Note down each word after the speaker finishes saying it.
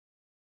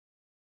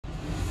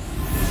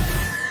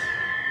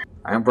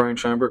I am Brian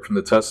Scheinberg from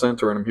the Test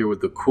Center, and I'm here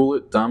with the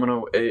CoolIT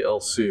Domino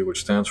A.L.C,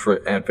 which stands for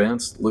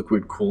Advanced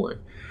Liquid Cooling.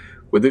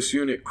 With this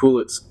unit,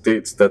 CoolIT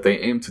states that they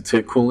aim to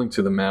take cooling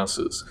to the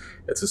masses.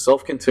 It's a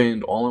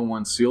self-contained,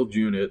 all-in-one sealed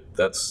unit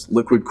that's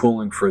liquid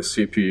cooling for a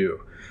CPU.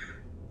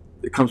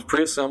 It comes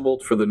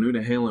pre-assembled for the new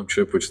Nehalem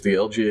chip, which is the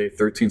LGA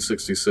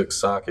 1366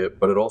 socket,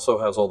 but it also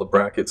has all the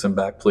brackets and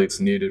backplates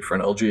needed for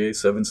an LGA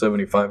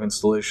 775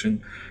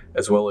 installation,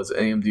 as well as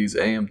AMD's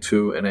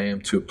AM2 and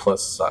AM2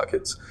 Plus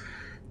sockets.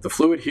 The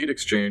fluid heat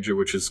exchanger,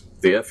 which is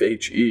the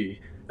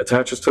FHE,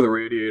 attaches to the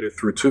radiator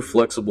through two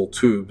flexible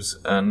tubes,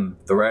 and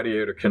the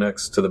radiator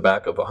connects to the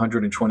back of a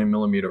 120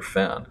 millimeter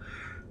fan.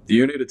 The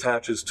unit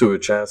attaches to a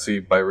chassis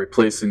by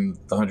replacing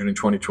the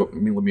 120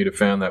 millimeter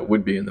fan that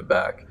would be in the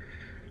back.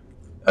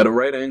 At a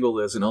right angle,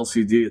 there's an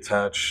LCD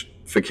attached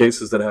for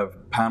cases that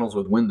have panels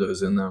with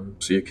windows in them,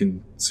 so you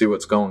can see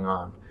what's going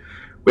on.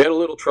 We had a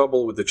little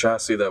trouble with the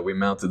chassis that we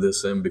mounted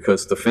this in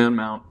because the fan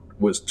mount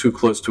was too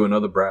close to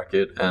another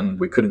bracket and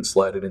we couldn't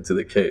slide it into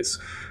the case.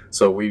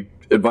 So we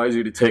advise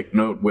you to take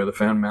note where the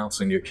fan mounts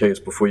in your case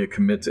before you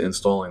commit to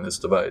installing this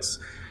device.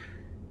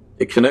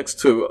 It connects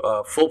to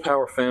a full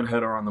power fan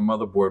header on the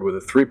motherboard with a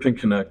 3-pin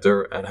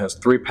connector and has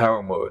 3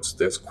 power modes.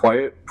 There's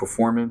quiet,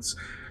 performance,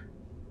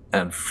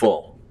 and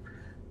full.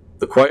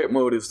 The quiet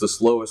mode is the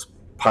slowest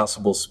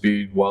possible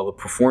speed, while the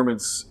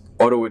performance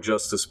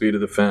auto-adjusts the speed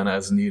of the fan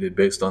as needed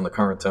based on the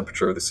current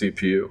temperature of the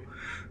CPU.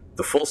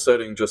 The full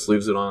setting just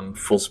leaves it on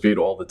full speed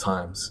all the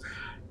times.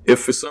 If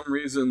for some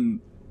reason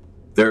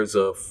there's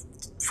a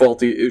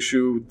faulty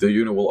issue, the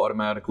unit will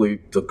automatically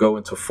go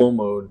into full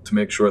mode to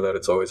make sure that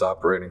it's always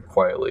operating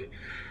quietly.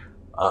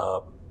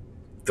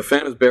 The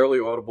fan is barely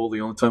audible.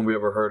 The only time we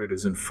ever heard it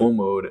is in full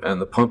mode,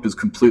 and the pump is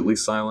completely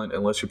silent.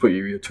 Unless you put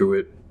your ear to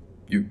it,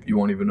 you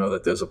won't even know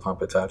that there's a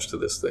pump attached to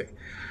this thing.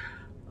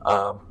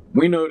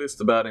 We noticed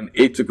about an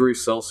 8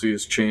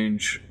 °C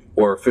change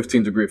or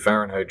 15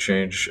 Fahrenheit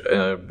change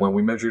when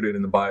we measured it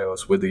in the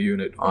BIOS with the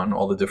unit on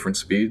all the different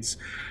speeds.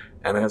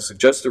 And it has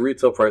suggested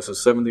retail price of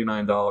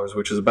 $79,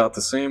 which is about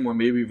the same or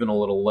maybe even a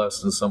little less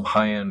than some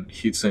high-end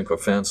heatsink or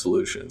fan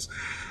solutions.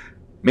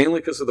 Mainly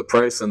because of the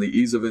price and the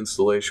ease of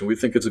installation, we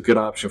think it's a good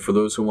option for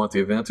those who want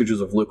the advantages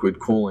of liquid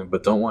cooling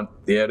but don't want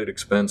the added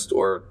expense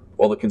or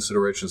all the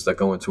considerations that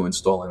go into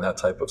installing that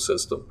type of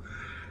system.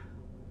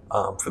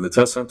 For the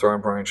Test Center,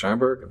 I'm Brian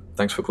Scheinberg.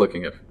 Thanks for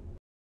clicking it.